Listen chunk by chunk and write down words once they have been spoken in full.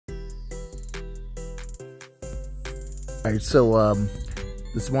Alright, so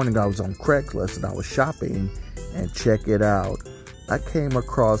this morning I was on Craigslist and I was shopping, and check it out. I came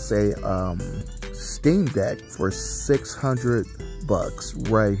across a Steam Deck for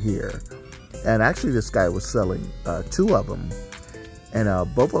 $600 right here. And actually this guy was selling two of them. And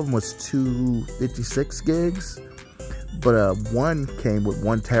both of them was 256 gigs. But one came with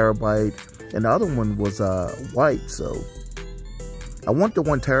 1 terabyte and the other one was white. So I want the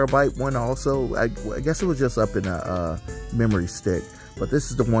 1 terabyte one also. I guess it was just up in a memory stick. But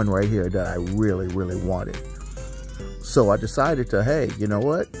this is the one right here that I really, really wanted. So I decided to, hey, you know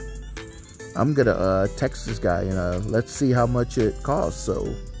what? I'm going to text this guy and let's see how much it costs.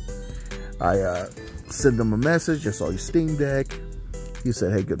 So I sent him a message. I saw your Steam Deck. He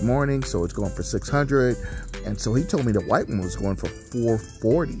said, hey, good morning. So it's going for $600. And so he told me the white one was going for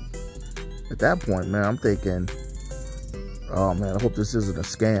 $440. At that point, man, I'm thinking, oh, man, I hope this isn't a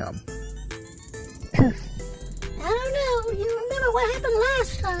scam. I don't know. You remember what happened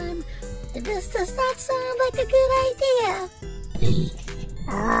last time. This does not sound like a good idea.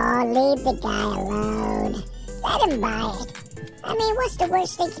 Oh, leave the guy alone. Let him buy it. I mean, what's the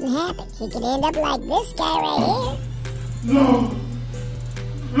worst thing can happen? He could end up like this guy right here. No!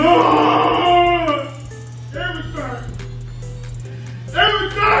 No! Everything!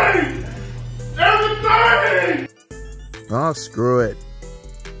 Everything! Everything! Oh, screw it.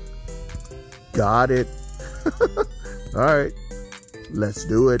 Got it. All right, let's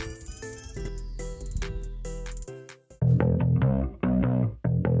do it.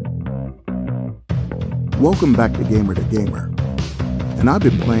 Welcome back to Gamer to Gamer. And I've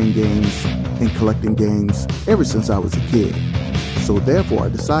been playing games and collecting games ever since I was a kid. So therefore I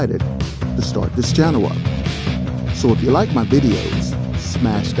decided to start this channel up. So if you like my videos,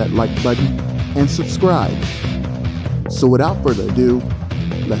 smash that like button and subscribe. So without further ado,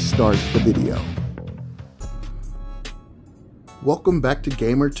 let's start the video. Welcome back to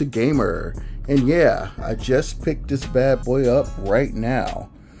Gamer to Gamer. And yeah, I just picked this bad boy up right now.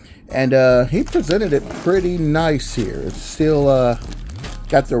 And he presented it pretty nice here. It's still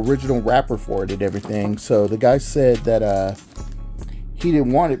got the original wrapper for it and everything. So the guy said that he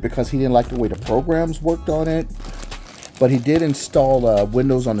didn't want it because he didn't like the way the programs worked on it. But he did install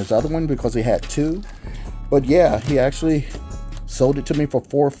Windows on his other one because he had two. But yeah, he actually sold it to me for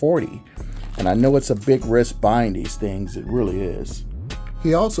 $440. And I know it's a big risk buying these things. It really is.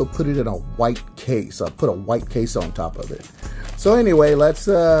 He also put it in a white case. I put a white case on top of it. So anyway, let's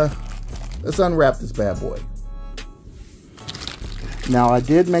unwrap this bad boy. Now I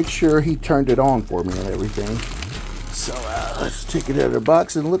did make sure he turned it on for me and everything. So let's take it out of the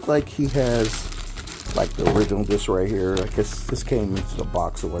box, and look like he has like the original disc right here. I guess this came into the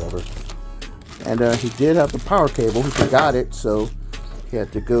box or whatever. And he did have the power cable. He forgot it, so he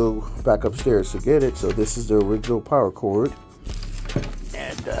had to go back upstairs to get it. So this is the original power cord.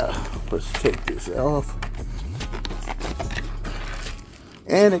 And let's take this off.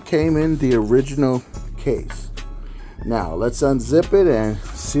 And it came in the original case. Now let's unzip it and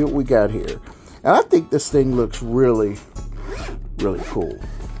see what we got here. And I think this thing looks really, really cool.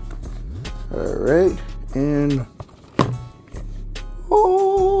 All right, and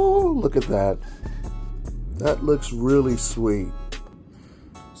oh, look at that. That looks really sweet.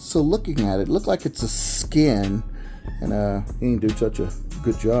 So looking at it, looked like it's a skin, and he didn't do such a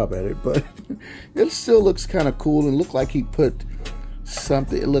good job at it, but it still looks kind of cool, and looked like he put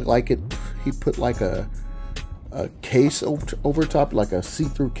something. It looked like he put like a case over top, like a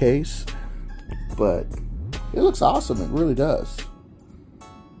see-through case. But it looks awesome. It really does.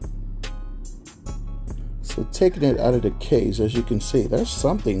 So taking it out of the case, as you can see, there's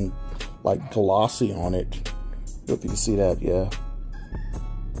something like glossy on it. I don't know if you can see that, yeah.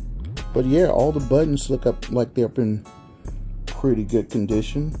 But yeah, all the buttons look up like they're in pretty good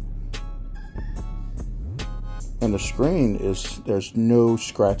condition. And the screen there's no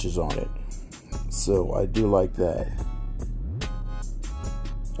scratches on it. So I do like that.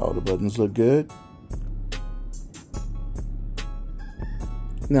 All the buttons look good.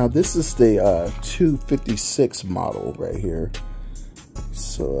 Now this is the 256 model right here.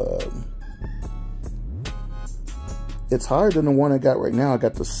 So it's higher than the one I got right now. I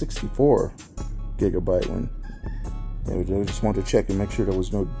got the 64 gigabyte one. And I just wanted to check and make sure there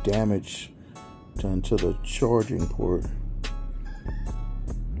was no damage done to the charging port.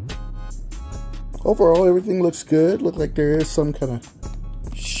 Overall, everything looks good. Look like there is some kind of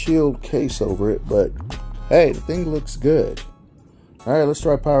shield case over it, but hey, the thing looks good. All right, let's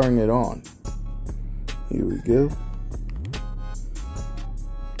try powering it on. Here we go.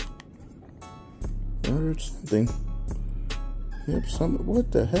 There's something. Yep, something.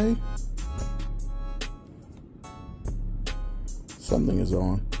 What the hey? Something is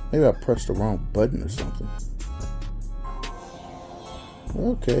on. Maybe I pressed the wrong button or something.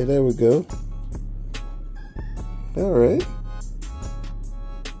 Okay, there we go. Alright.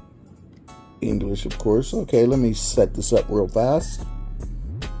 English, of course. Okay, let me set this up real fast.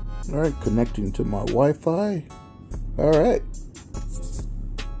 Alright, connecting to my Wi-Fi. Alright.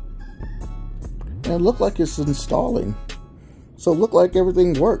 And it looked like it's installing. So it looked like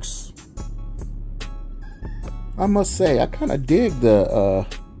everything works. I must say, I kind of dig the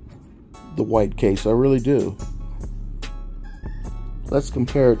white case. I really do. Let's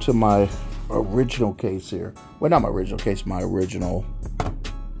compare it to my original case here. Well, not my original case, my original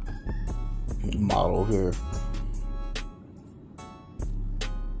model here.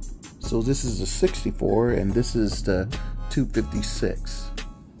 So this is the 64 and this is the 256.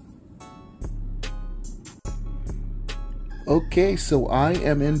 Okay, so I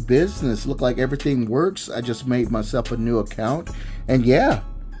am in business. Look like everything works. I just made myself a new account. And yeah,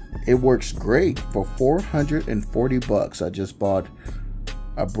 it works great. For 440 bucks, I just bought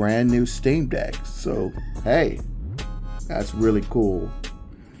a brand new Steam Deck. So, hey, that's really cool.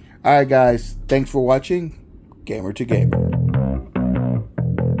 Alright guys, thanks for watching. Gamer to Gamer.